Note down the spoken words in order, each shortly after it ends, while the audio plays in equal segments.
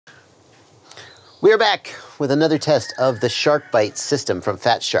We are back with another test of the Shark Byte system from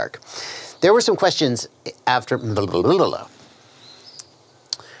Fat Shark. There were some questions after...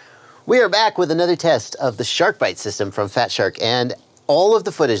 We are back with another test of the Shark Byte system from Fat Shark, and all of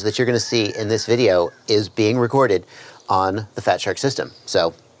the footage that you're going to see in this video is being recorded on the Fat Shark system.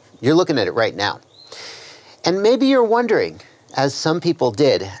 So you're looking at it right now. And maybe you're wondering, as some people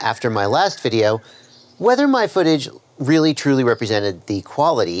did after my last video, whether my footage really truly represented the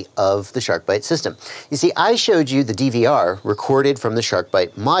quality of the Shark Byte system. You see, I showed you the DVR recorded from the Shark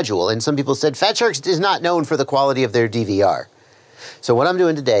Byte module, and some people said Fat Shark is not known for the quality of their DVR. So what I'm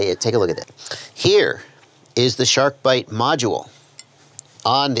doing today is take a look at it. Here is the Shark Byte module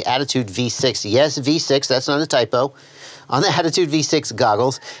on the Attitude V6. Yes, V6, that's not a typo. On the Attitude V6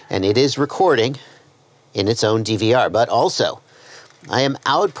 goggles, and it is recording in its own DVR, but also I am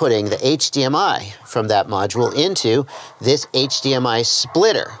outputting the HDMI from that module into this HDMI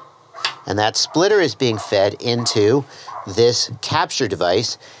splitter. And that splitter is being fed into this capture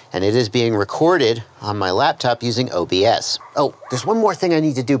device, and it is being recorded on my laptop using OBS. Oh, there's one more thing I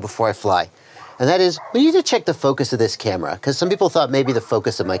need to do before I fly, and that is we need to check the focus of this camera, because some people thought maybe the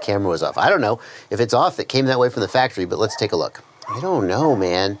focus of my camera was off. I don't know. If it's off, it came that way from the factory, but let's take a look. I don't know,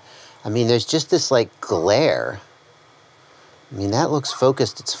 man. I mean, there's just this, like, glare. I mean, that looks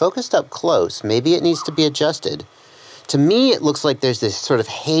focused. It's focused up close. Maybe it needs to be adjusted. To me, it looks like there's this sort of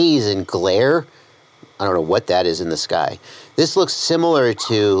haze and glare. I don't know what that is in the sky. This looks similar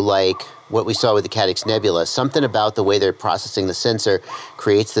to, like, what we saw with the Cadix Nebula. Something about the way they're processing the sensor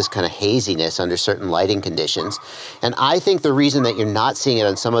creates this kind of haziness under certain lighting conditions. And I think the reason that you're not seeing it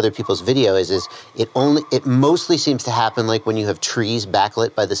on some other people's video is it mostly seems to happen like when you have trees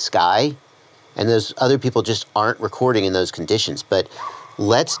backlit by the sky, and those other people just aren't recording in those conditions. But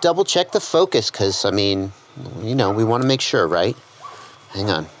let's double check the focus, because, I mean, you know, we want to make sure, right? Hang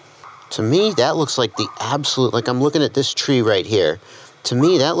on. To me, that looks like the absolute, like I'm looking at this tree right here. To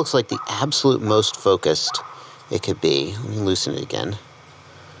me, that looks like the absolute most focused it could be. Let me loosen it again.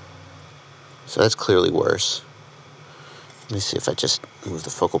 So that's clearly worse. Let me see if I just move the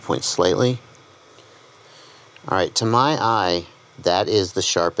focal point slightly. All right, to my eye, that is the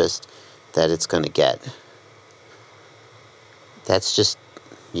sharpest that it's going to get. That's just,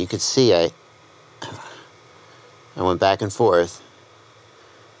 you could see I went back and forth.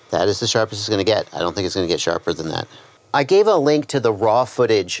 That is the sharpest it's going to get. I don't think it's going to get sharper than that. I gave a link to the raw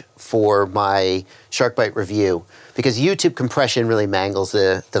footage for my Shark Byte review because YouTube compression really mangles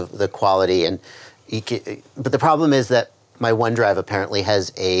the quality, and but the problem is that my OneDrive apparently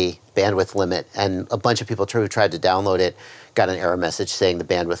has a bandwidth limit, and a bunch of people who tried to download it got an error message saying the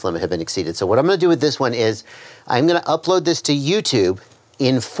bandwidth limit had been exceeded. So what I'm going to do with this one is I'm going to upload this to YouTube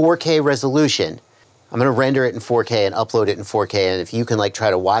in 4K resolution. I'm going to render it in 4K and upload it in 4K, and if you can like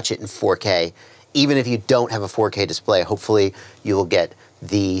try to watch it in 4K, even if you don't have a 4K display, hopefully you will get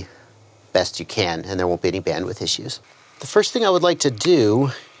the best you can and there won't be any bandwidth issues. The first thing I would like to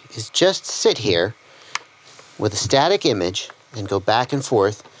do is just sit here with a static image and go back and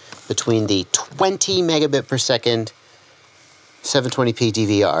forth between the 20 megabit per second 720p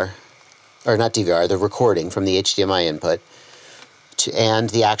DVR, or not DVR, the recording from the HDMI input,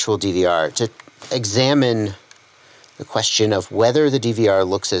 and the actual DVR to examine the question of whether the DVR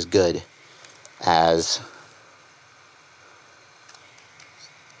looks as good as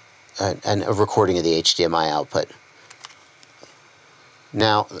a recording of the HDMI output.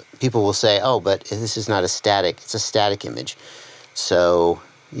 Now, people will say, oh, but this is not a static, it's a static image, so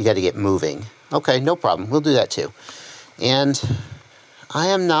you got to get moving. Okay, no problem, we'll do that too. And I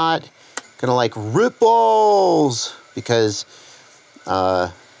am not gonna like ripples because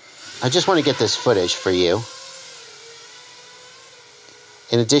I just want to get this footage for you.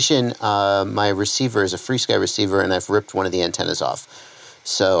 In addition, my receiver is a FreeSky receiver, and I've ripped one of the antennas off,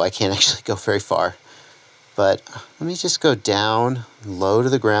 so I can't actually go very far. But let me just go down low to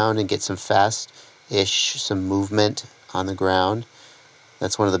the ground and get some fast-ish, some movement on the ground.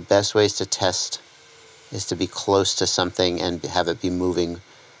 That's one of the best ways to test, is to be close to something and have it be moving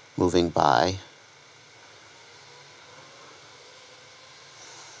by.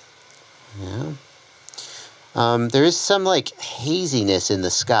 Yeah. There is some like haziness in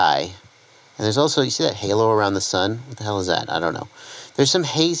the sky, and there's also, you see that halo around the sun? What the hell is that? I don't know. There's some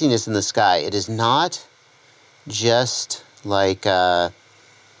haziness in the sky. It is not just like backlighting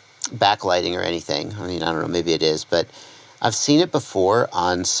or anything. I mean, I don't know, maybe it is, but I've seen it before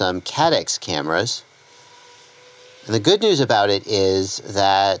on some Cadix cameras. And the good news about it is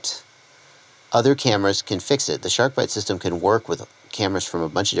that other cameras can fix it. The Shark Byte system can work with cameras from a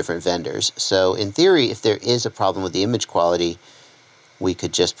bunch of different vendors. So in theory, if there is a problem with the image quality, we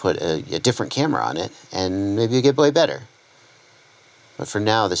could just put a different camera on it, and maybe it get way better. But for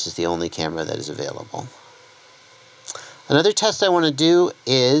now, this is the only camera that is available. Another test I want to do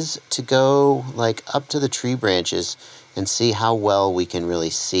is to go like up to the tree branches and see how well we can really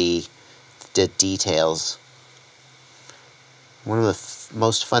see the details. One of the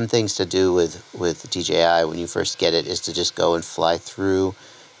most fun things to do with DJI when you first get it is to just go and fly through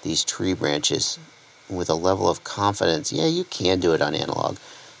these tree branches with a level of confidence. Yeah, you can do it on analog,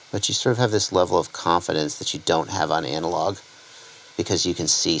 but you sort of have this level of confidence that you don't have on analog because you can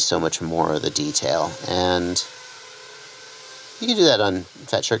see so much more of the detail. And you can do that on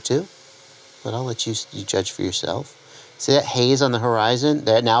Fat Shark too, but I'll let you judge for yourself. See that haze on the horizon?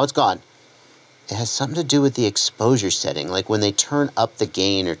 There, now it's gone. It has something to do with the exposure setting. Like when they turn up the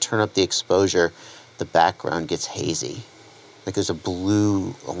gain or turn up the exposure, the background gets hazy. Like there's a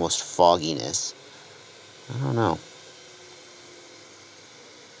blue, almost fogginess. I don't know.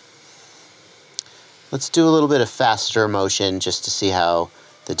 Let's do a little bit of faster motion just to see how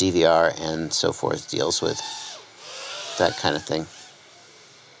the DVR and so forth deals with that kind of thing.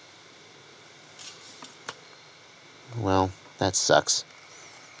 Well, that sucks.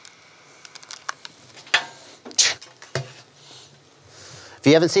 If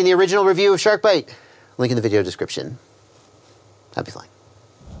you haven't seen the original review of Shark Byte, link in the video description. Happy flying.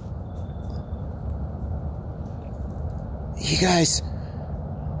 You guys,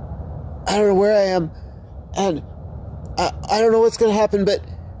 I don't know where I am, and I don't know what's going to happen, but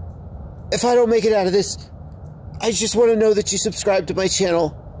if I don't make it out of this, I just want to know that you subscribe to my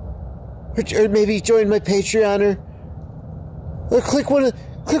channel, or maybe join my Patreon, or click one of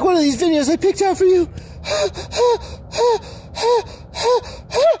these videos I picked out for you.